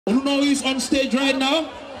Who know who's on stage right now?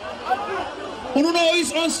 Who know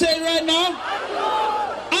who's on stage right now?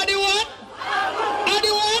 Adi what? Adi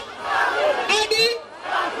what? Adi?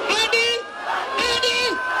 Adi? Adi?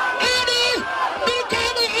 Adi?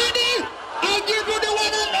 Brikama Adi? I'll give you the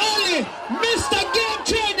one and only Mr. Game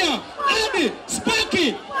Changer, Adi Sparky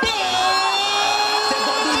Bass.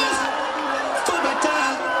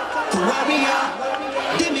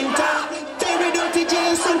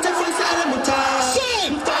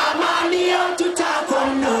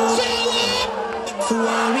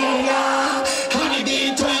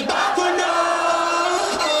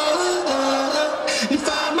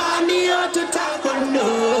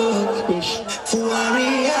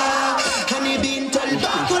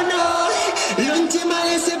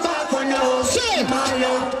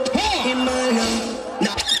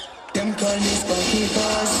 Them call me Sparky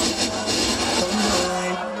Bass. Come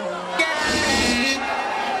on,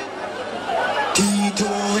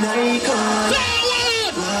 T-Tone icon.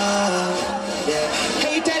 Yeah.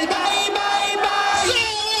 Hey, tell bye, bye, bye.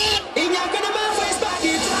 If you're gonna move for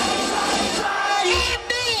Sparky, try.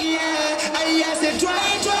 Yeah, I said try.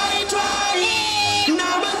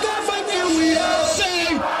 Now I'm gonna find you with love.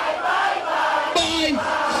 Say bye.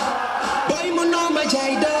 Boy, mo no ma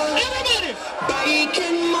jayda. Everybody. Bye,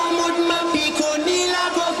 Ken Mahmoud ma piko nila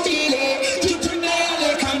go file.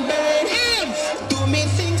 Tutunele campaign. Do me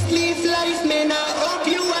things, live life, man. I hope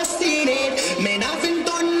you are seen it. Man, I've been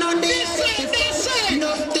done on this.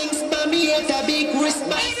 Nothing's for me, it's a big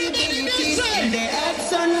responsibility. In the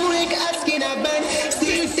action, Rick asking a band.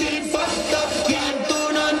 Still fucked up, can't do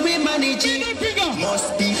none, we manage it.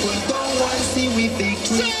 Most people don't want to see we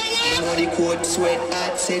victory. Know the code, sweat,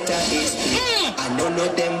 etc. history. I don't know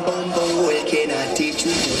them bumbo hole cannot teach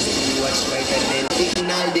you. Just do what's right and then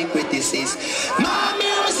ignore the criticism. My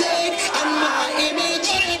music and my image.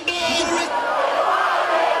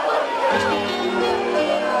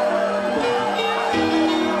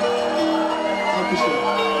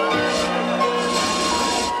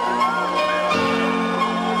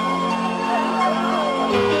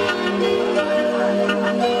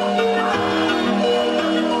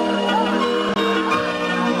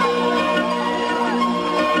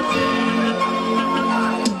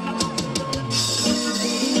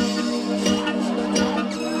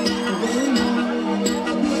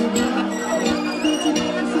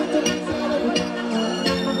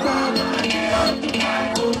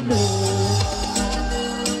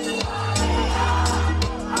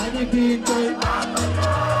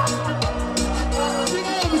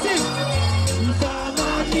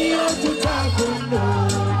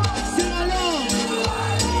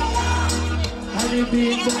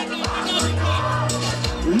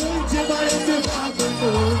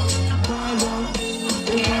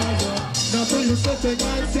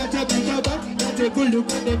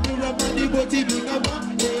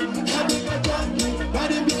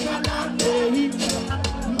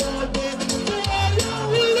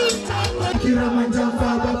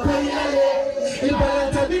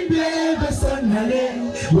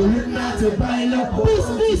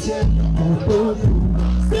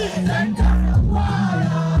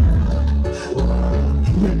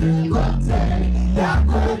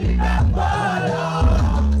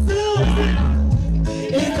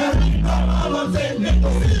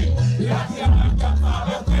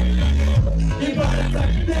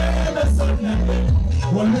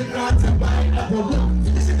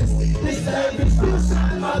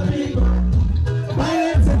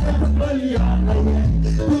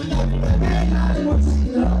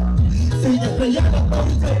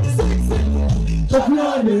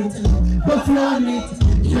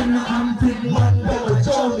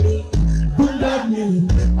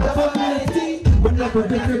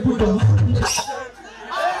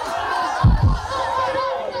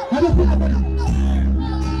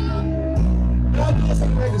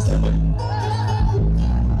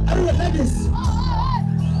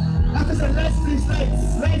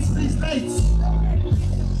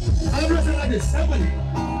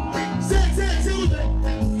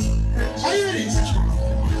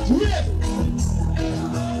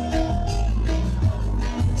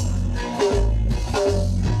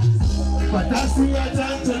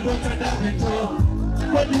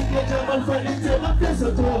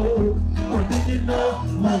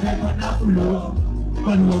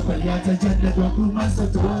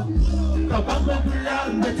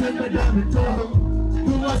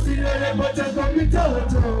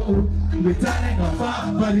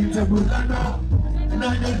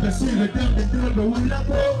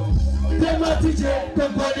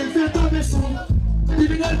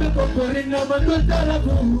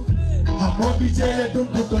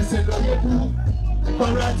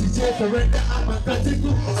 Parati J surrender, I'm a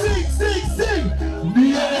critical. Sing, sing, sing.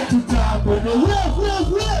 Me and to tap on the whip.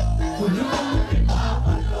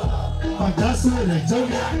 But that's what I tell you.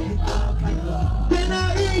 Then I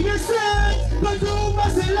hear you say, but you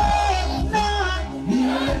must love.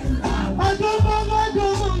 I don't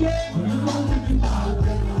know, yeah.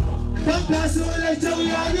 But that's what I tell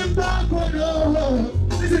you, I'm back on the.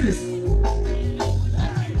 Listen to this.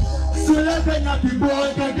 So like a happy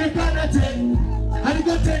boy, can get connected. And you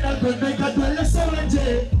go tell them to make a dollar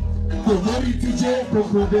soldier. Go worry TJ, go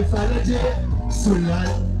be falaje. So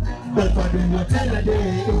like, but for the hotel a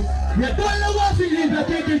day. You don't know what you live, I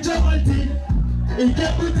take the trouble thing. If you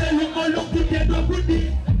put a look or look, you can do good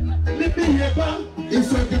thing. Let me hear back,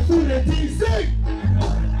 it's like the food and things. Sing!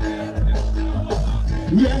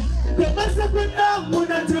 Yeah, the master put down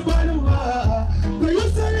Muna Tibaluma. But you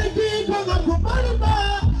say the king, Panga Kumaluma.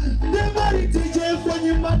 The body TJ for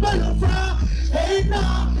you, my balafra. Hey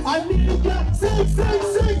now, I need you to sing, sing,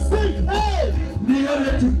 sing, sing. Hey, near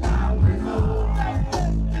the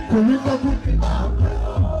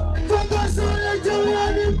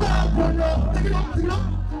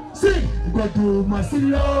sing, go to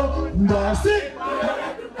Masilo, sing.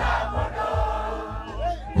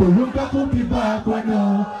 Kulumba kumbi bakono,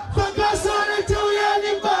 focus on it to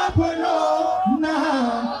yani bakono.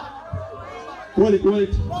 Nah, roll it.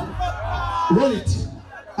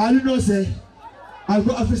 I don't know, say. I've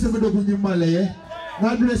got Africell with the Malay.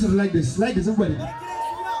 Now do this like this, somebody.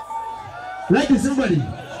 Like this, somebody.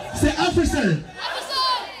 Say Africell.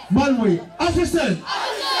 Malway, Africell.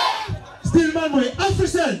 Still Malway,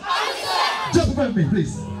 Africell. Jump up me,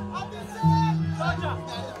 please.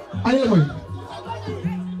 Anyway.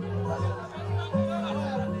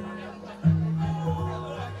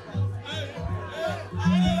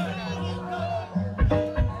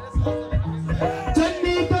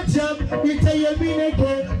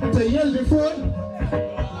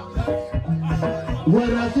 What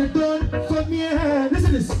have you done for me? Listen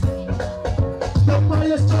to this. The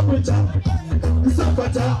highest trouble job. The suffer.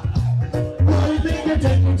 Why make it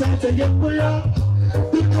take time to get for you?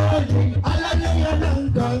 The calling, all of you are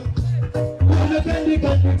done. All the candy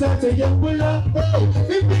got me time to get for you.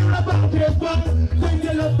 If you're about your fun, when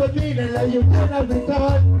you love for me, then you gonna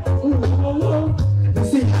record. You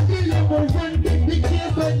see, I feel you more than the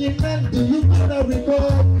kids when you can't do, you gonna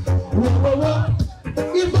record.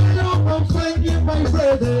 If I love my friend, you're my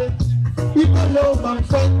brother. If I love my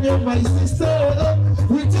friend, you're my sister.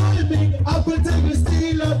 We told me I will take you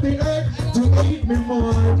steal of the earth to eat me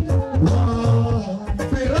more. Wow.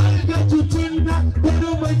 But I got you tonight, but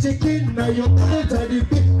I'm my chicken, now you're better than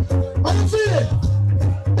the. How you feel?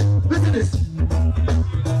 Listen to this.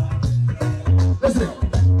 Listen.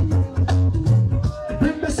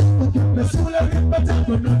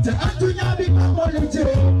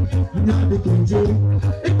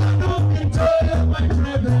 If I know him tall, my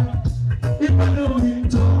brother. If I know him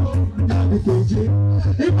tall,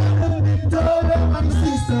 if I know him tall, my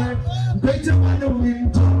sister. Better I know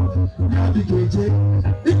him tall,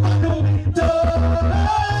 if I know him tall,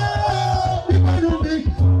 if I know me,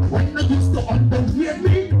 when I used to underwear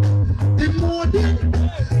me, the more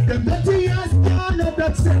the better you ask, not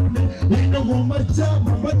accept me. You know how much time,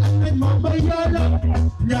 but I'm Mama Yala.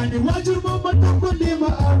 Yani waju mama tukulima,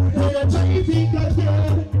 no ya traffic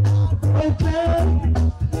again. Okay,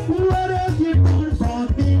 what have you done for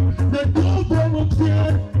me? The door from up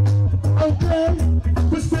here. Okay,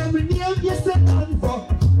 cause for me near yes and on for.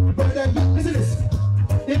 But I got this.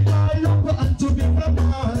 If I look for An2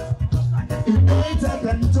 Brikama, if I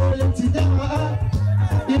control it now,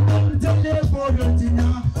 if I'm telling for it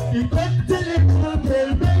now, if I'm telling for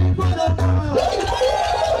the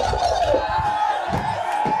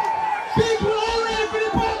Big roll for the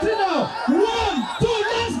party now. 1, 2.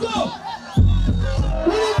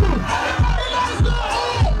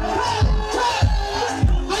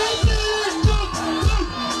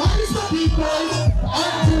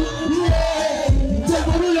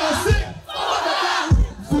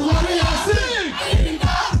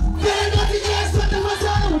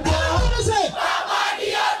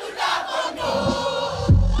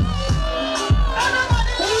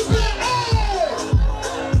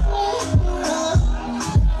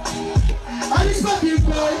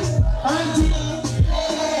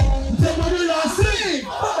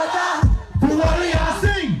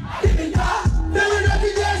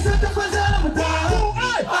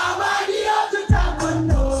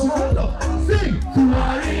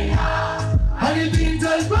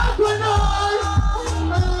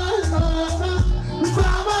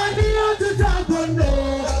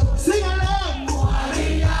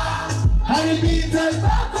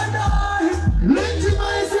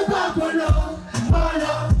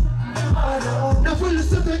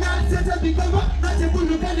 Brikama. Not a bull,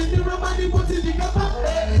 look at the mirror, money, put in Brikama.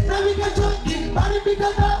 Now we can join the body,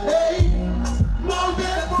 Brikama. Hey, more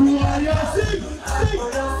than who are you? Sing.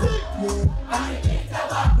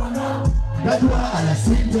 That's why I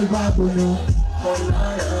sing the babono.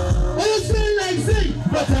 Oh, you feel like sing,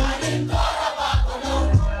 but I ain't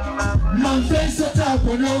man face so top,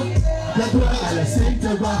 no. That's why I sing the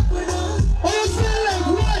babono. Oh, you feel like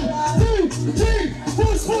 1, 2, 3,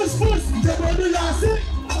 push. The body last sing.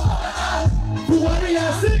 Who are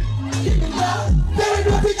you sing? There is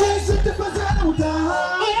nothing else to the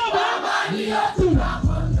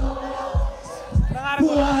Who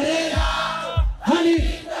are you? Honey.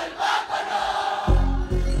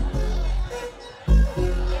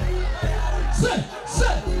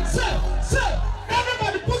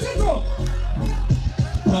 Everybody put it up.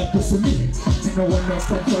 Practice for me. You know when I'm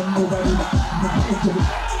from nobody.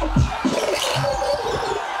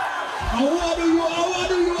 I want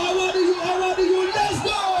you. Let's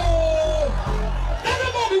go.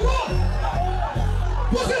 Everybody walk.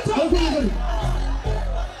 Put it up.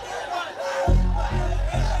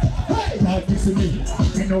 Hey. Practice for me.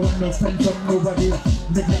 You know when I'm from nobody.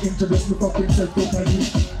 Make me introduce me fucking self totally.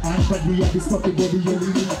 And but we have this fucking body you're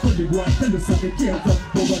living up on the ground. Tell us how they care from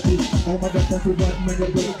poverty. Oh my God, that's bad man,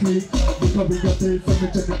 you're very clean. Because we got paid from the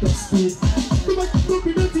top speed. Too much to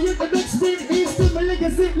be dirty in the next speed. It's still my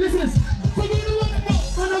legacy. Listen, so you know what I know.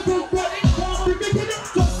 And I go for it. The beginning,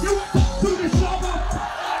 so you want to the slobber.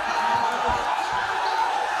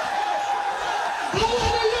 I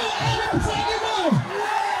want to know everything you know.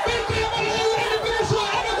 Big game on the way to finish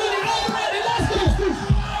one. Everybody, let's go.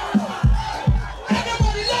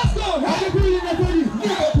 Everybody, let's go. I'm not pulling the body.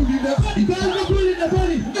 You're not pulling the body. I'm not pulling the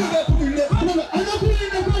body. You're not pulling the body. I'm not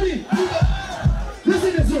pulling the body.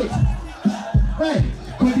 Listen to this. Hey,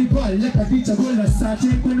 Cody Ball, like a teacher, go to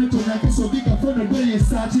Saturday, Kono to Naki, so big a phone, go to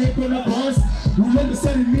Saturday, Kono boss. We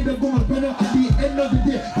understand in me, the go on Kono at the end of the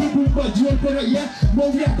day. People but you Kono, yeah,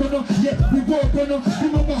 Movia Kono, yeah, we go Kono,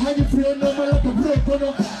 remember how you free, no more like a bro Kono,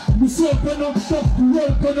 Muso Kono, top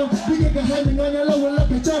roll Kono, we get a hanging on your lower like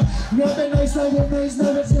a chop. No, the nice, now, nice,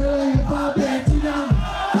 now, it's like a party now.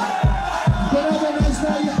 But I'm a nice,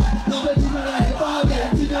 now, yeah, no, it's like a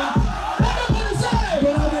party now.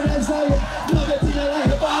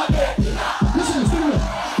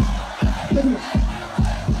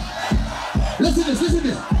 Listen to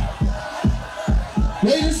this.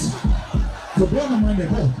 Ladies, the brother man they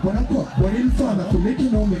go, when I cut, when in father to make you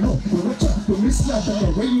know me know, when I chat to miss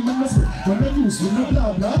that when you must when I use you know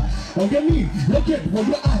blah blah. Okay me, look at what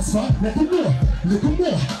you ask for, let you know, little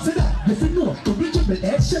more, say that, if you know, to reach up the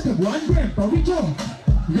edge, check it 1 gram per week on.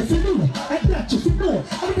 If you know, I got you, if you know,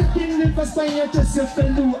 I'm not getting in for spine, just your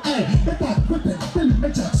fellow, I, but I'm whipping, tell me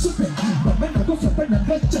that super, but when I go for pen and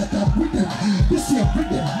let chat up with them, this year with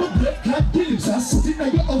them, but blood clot kills us, sitting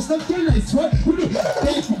at your house, not kill nice, what? Who do?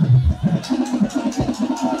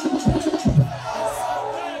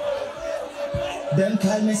 Them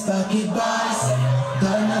call me Sparky Bass,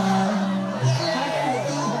 don't know.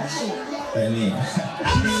 And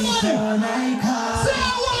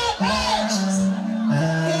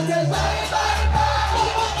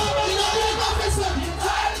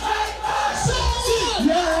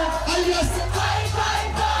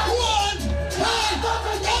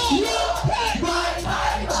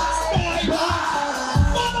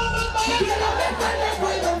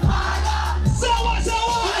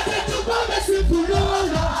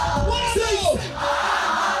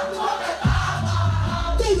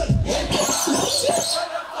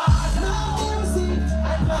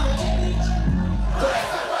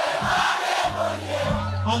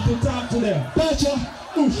to talk to them.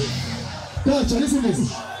 Gotcha, listen to this.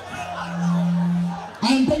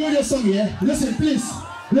 I'm coming with a song here. Listen, please.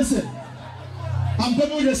 Listen. I'm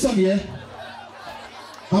coming with a song here.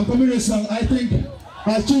 I'm coming with a song. I think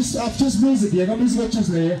I've choose music here. I'm music choose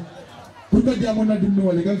here. Because they are not doing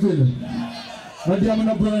no, they can feel it. But they are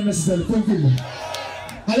not brother necessarily. Can feel it.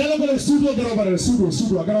 I don't know the studio.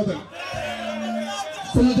 Studio. I got out there.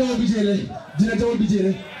 Fela Jawa Bijele. Dina Jawa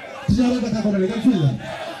Bijele. Dina Jawa Bijele. Can feel it.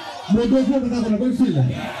 No go for the can feel it.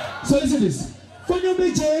 So listen to this. Fanyo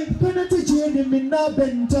beje, penalty jeni minna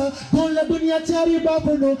benta. Kola dunia chari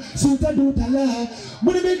babono, suta dutala.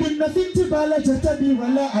 Muni me dunna finti bala jata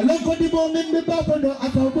biwala. Alonko di bomin me babono,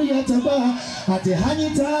 akabu ya taba. Ate hani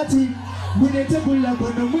tati, muni te bula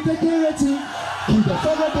bono, mute kereti. Kida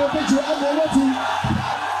faga do beje amerati.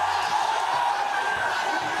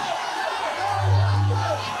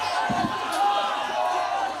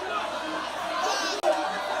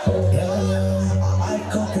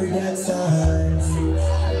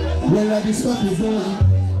 Well, I just fuck is on.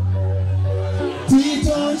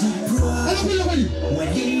 Tito, I don't feel nobody.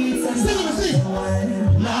 Sing.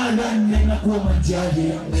 Nah, nena kuma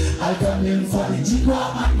jaye. I come in for the jiko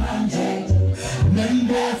manje.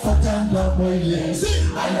 Nende fatanga moile.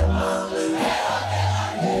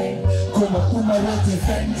 Kuma wote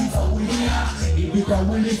fendi fawulia. Ibika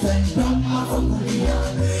wili fendama fawulia.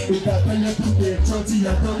 Ika pele pude choti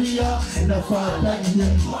ya dolia. Na fata nye.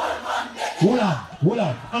 Hold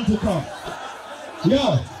on, An2.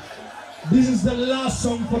 Yo, this is the last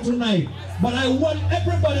song for tonight. But I want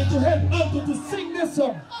everybody to help An2 to sing this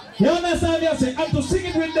song. You understand me? I say An2 sing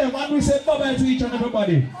it with them and we say bye-bye to each and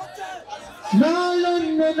everybody. Na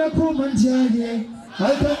nena kumanjaye.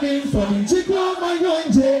 I come in from Chiko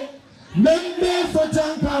Mayonje. Membe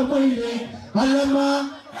Fatanka Moile.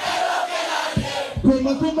 Alama.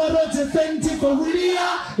 Kuma rote fenti for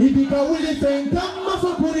Hulia. Ibika wuli fengama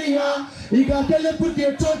for Kuria. Ika kele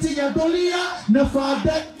puke toti ya dolia. Na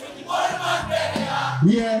fada.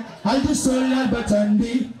 Yeah, I'll do so but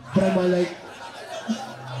Andy. I'm like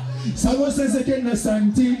someone says I can't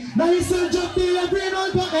santi. Now he's so jumpy like brain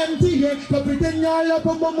on the empty. Yeah, but pretend y'all up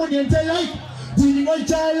on money and tell like Dini my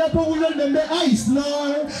child up on them the ice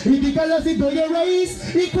now. If you call us go your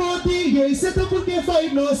race, it could be yeah, set up with your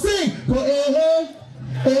fight no sing. Go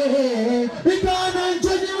hey. We can't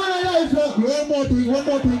enjoy you when I life look one more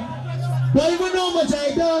thing. Why you know much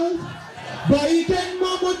I done? But you can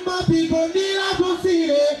move with my people, need I go feel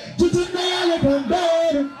it. To tonight, I come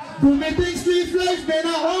better. Do me things live life, man. I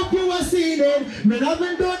hope you are seeing it. Man, I've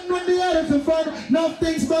been done when the other for fun. Enough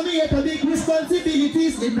things for me, I can big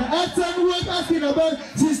responsibilities. In the acts and work, asking about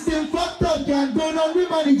system fucked up, can't go on, we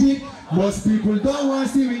manage it. Most people don't want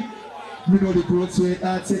to see me. We know the growth rate,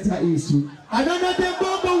 etc. issue. I don't know them,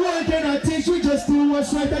 but the world cannot teach. We just do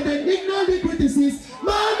what's right and then ignore the criticism.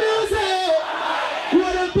 My music!